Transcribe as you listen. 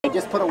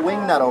just put a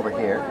wing nut over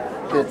here.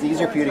 It's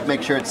easier for you to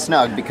make sure it's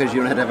snug because you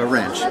don't have to have a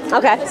wrench.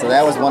 Okay. So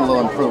that was one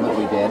little improvement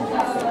we did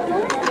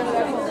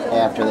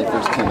after they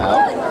first came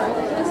out.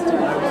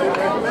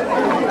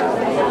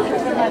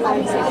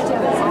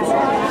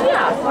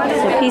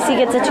 So PC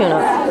gets a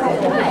tune-up. I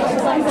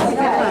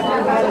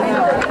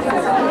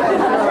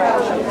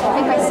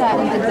think I sat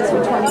and did this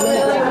for 20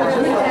 minutes.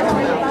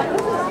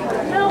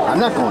 I'm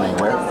not going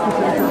anywhere.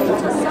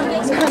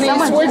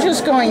 Honey, we're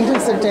just going to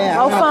sit down.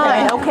 Oh,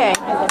 fine. Okay.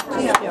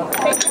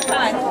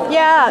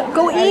 Yeah,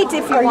 go eat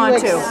if you want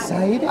to.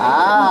 Excited?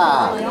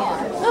 Ah.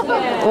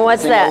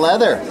 What's Missing that? a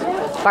leather.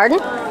 Pardon?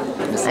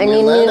 Missing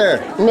a leather.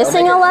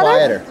 Missing a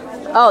leather?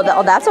 Oh,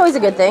 that's always a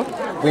good thing.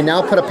 We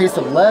now put a piece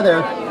of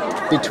leather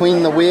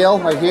between the wheel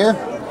right here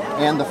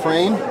and the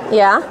frame.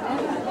 Yeah.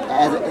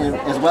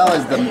 As well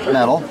as the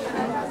metal,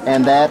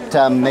 and that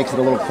makes it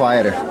a little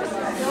quieter.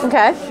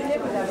 Okay.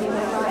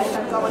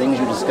 Things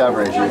you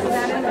discover as you...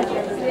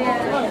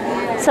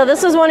 So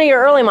this was one of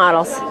your early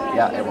models.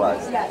 Yeah, it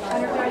was.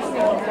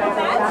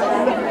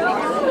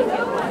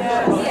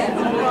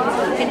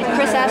 Can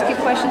Chris ask you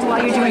questions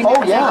while you're doing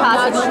Oh, yeah.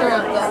 I'm not sure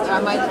if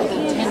the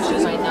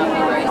tension might not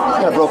be right. It's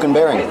got a broken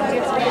bearing.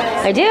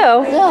 I do.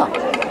 Yeah.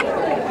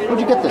 Where'd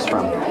you get this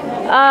from?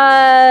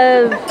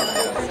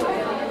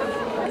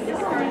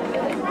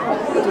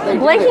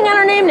 Blanking on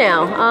her name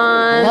now.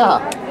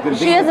 Yeah.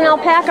 She has an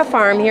alpaca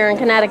farm here in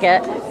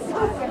Connecticut.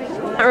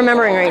 Not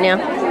remembering right now.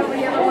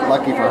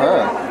 Lucky for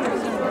her.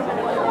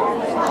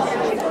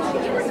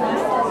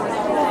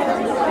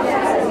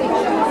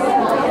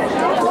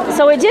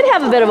 So it did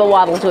have a bit of a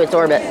wobble to its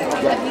orbit.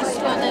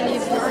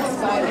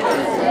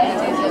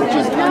 Which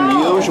is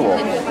unusual.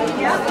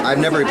 I've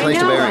never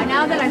replaced a bearing.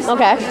 Now that I'm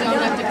Okay.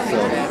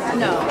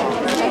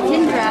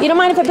 You don't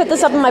mind if I put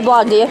this up on my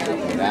blog, do you? Nah,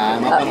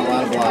 I'm up on a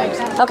lot of blogs.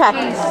 Okay.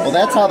 Well,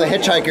 that's how the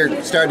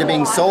Hitchhiker started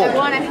being sold. I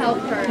want to help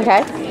her.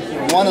 Okay.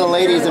 One of the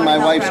ladies in my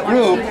wife's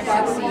group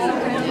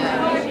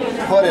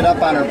put it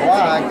up on her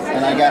blog,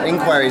 and I got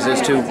inquiries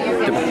as to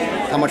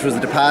how much was the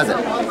deposit.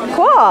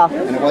 Cool.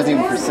 And it wasn't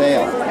even for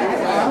sale.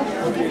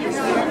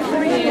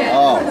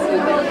 Oh.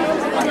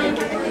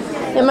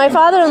 And my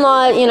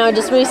father-in-law, you know,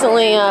 just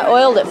recently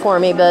oiled it for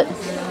me, but...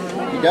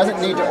 He doesn't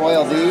need to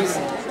oil these.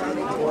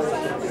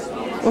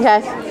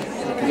 Okay.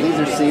 These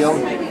are sealed.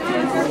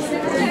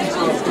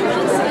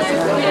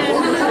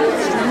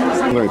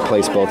 I'm going to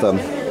replace both of them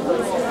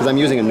because I'm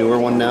using a newer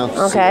one now.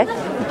 Okay.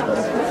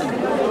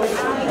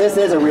 This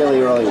is a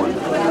really early one.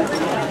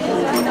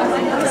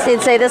 So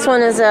you'd say this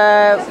one is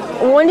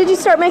when did you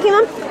start making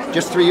them?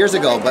 Just 3 years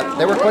ago, but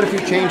there were quite a few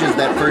changes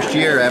that first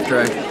year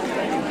after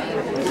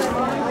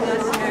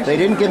They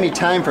didn't give me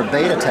time for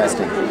beta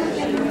testing,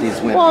 these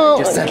women. Well,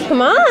 just said,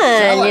 come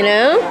on, you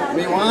know?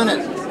 We want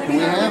it. Can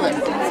we have it?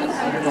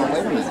 Oh,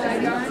 wait a minute.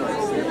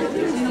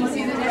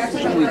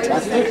 Can we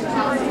test it?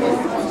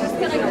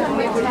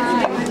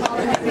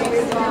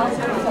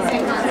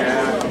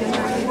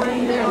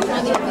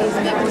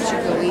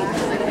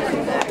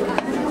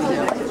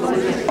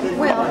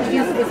 Well,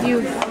 if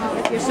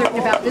you're certain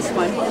about this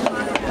one.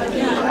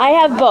 I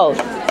have both.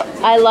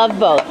 I love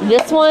both.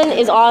 This one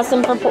is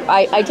awesome for.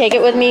 I take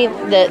it with me.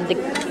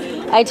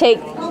 I take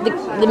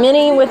the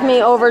mini with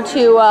me over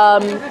to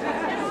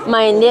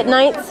my knit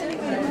nights.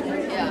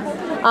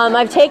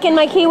 I've taken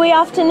my kiwi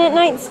off to knit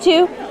nights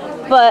too,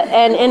 but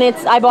and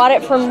it's I bought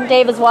it from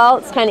Dave as well.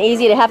 It's kind of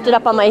easy to heft it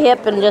up on my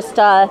hip and just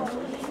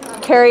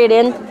carry it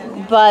in.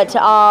 But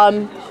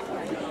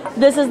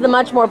this is the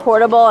much more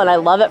portable, and I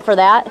love it for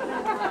that.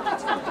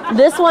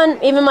 This one,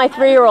 even my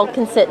 3-year-old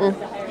can sit in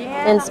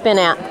and spin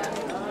at.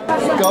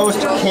 It goes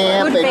to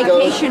camp. Good It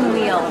goes. vacation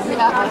wheel.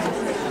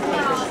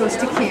 Goes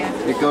to camp.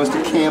 It goes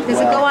to camp. Does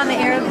it go on the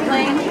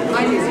airplane?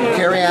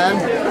 Carry on.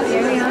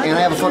 And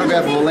I have a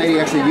photograph of a lady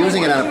actually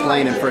using it on a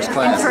plane in first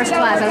class. In first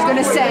class, I was going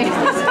to say.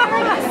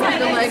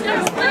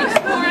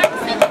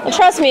 Well,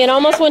 trust me, it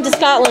almost went to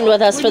Scotland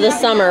with us for this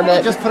summer, I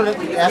but just put it.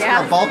 Ask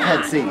for a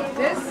bulkhead seat.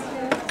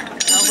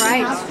 All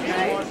right.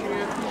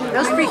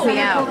 Those freak me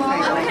out.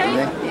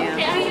 Yeah.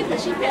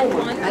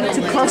 I'm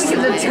too close to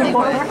the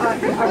door.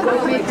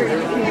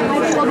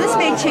 Well, this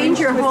may change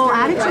your whole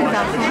attitude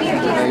about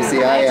camping. You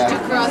see, I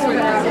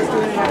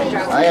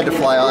had to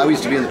fly. I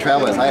used to be in the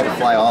travel bus. I had to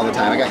fly all the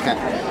time. I got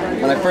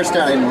when I first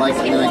started, I didn't like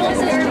it, and then I got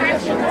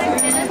used to it.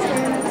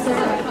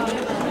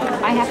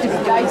 I have to be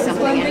doing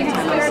something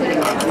anytime I'm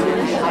sitting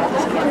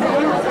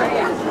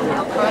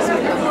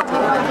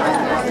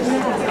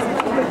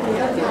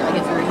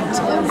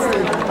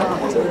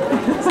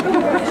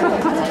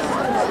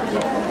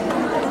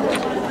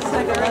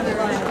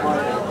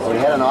We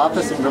had an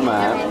office in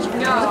Vermont,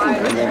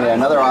 and then we had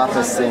another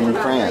office in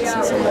France,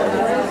 and so that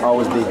would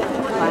always be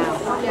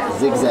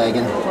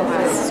zigzagging.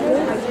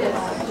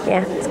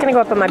 yeah, it's gonna go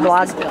up on my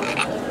blog.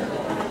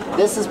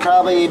 This is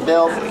probably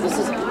built. This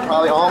is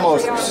probably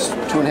almost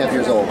 2.5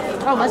 years old.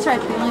 Oh, that's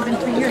right. It's only been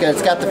 3 years.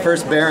 It's got the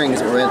first bearings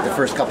that were in it the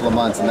first couple of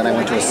months, and then I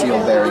went to a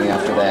sealed bearing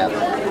after that.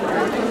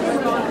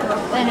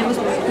 And it was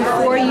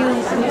before you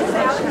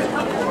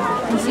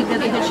see the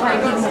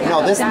hitchhiking?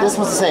 No, this was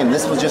the same.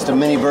 This was just a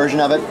mini version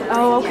of it.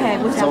 Oh, okay.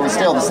 So it was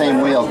still the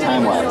same wheel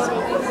time-wise.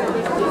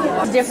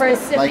 Different,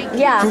 Like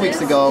yeah. 2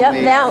 weeks ago, Yep,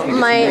 we that just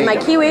my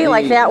made kiwi,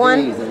 like that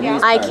one.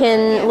 these I parts.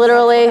 can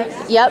literally,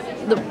 yep.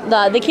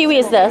 The kiwi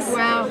is this.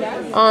 Wow.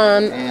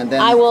 And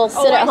then I will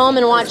sit at home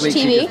and watch this week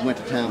she TV, just went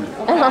to town.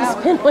 and I'll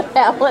spin with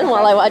that one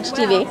while I watch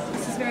TV.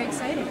 This is very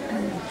exciting.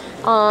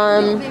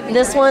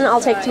 This one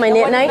I'll take to my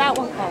knit night. That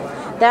one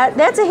called?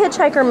 That's a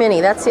hitchhiker mini.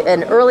 That's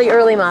an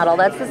early model.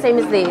 That's the same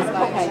as these.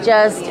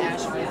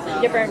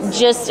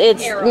 Just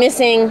it's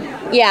missing.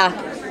 Yeah,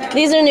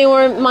 these are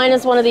newer. Mine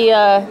is one of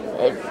the.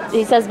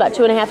 He says about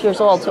 2.5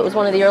 years old, so it was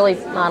one of the early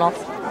models.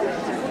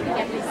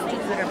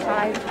 That are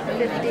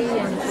 550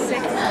 and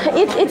 6.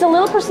 It's a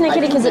little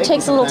persnickety because it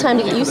takes a little time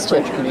to get used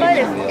to. But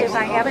if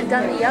I haven't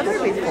done the other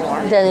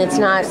before, Then it's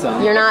not.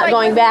 You're not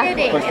going back.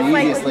 knitting. But the It's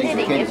like easiest with thing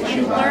to knitting. take If the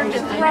you shoe learn back. to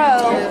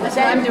throw,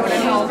 then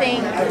you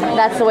think.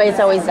 That's the way it's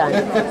always done.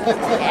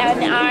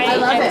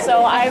 And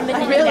so I've been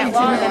doing that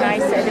long, and I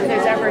said if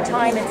there's ever a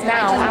time, it's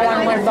now. I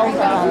want to learn both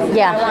of them.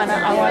 Yeah.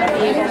 I want to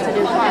be able to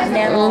do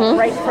continental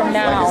right from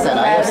now, Like I said,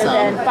 I have rather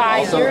than some. 5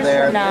 Also, years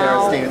they're from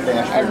now, standard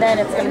Ashford. and then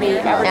it's going to be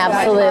every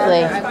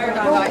Absolutely.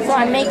 So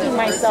I'm making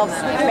myself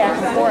switch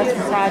back and forth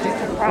from project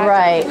to project,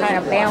 Right. to kind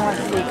of balance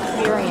the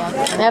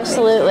experience.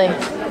 Absolutely.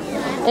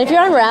 And if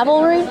you're on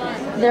Ravelry,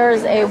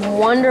 there's a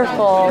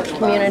wonderful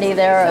community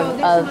there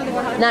of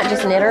not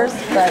just knitters,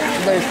 but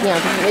there's,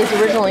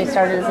 it originally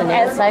started as a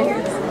knit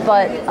site,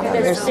 but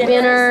there's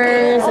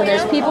spinners and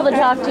there's people to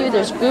talk to.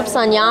 There's groups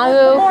on The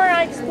Yahoo. more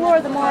I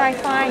explore, the more I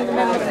find, and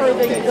then the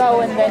further you go,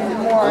 and then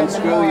the more and the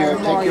Unscrew more your,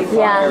 and more take you your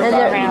Yeah, fire and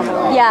back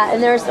there,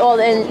 and there's all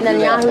and then Do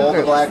that, Yahoo hold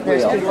the black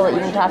groups. There's wheel. people that you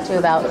can talk to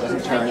about,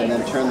 turn and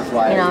then turn the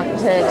fly.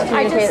 to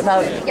communicate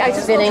about I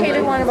just spinning.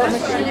 located one about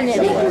machine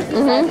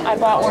knitting. I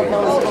bought one of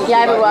those. Yeah,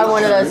 I have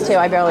one of those too.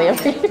 I barely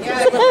ever use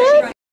it.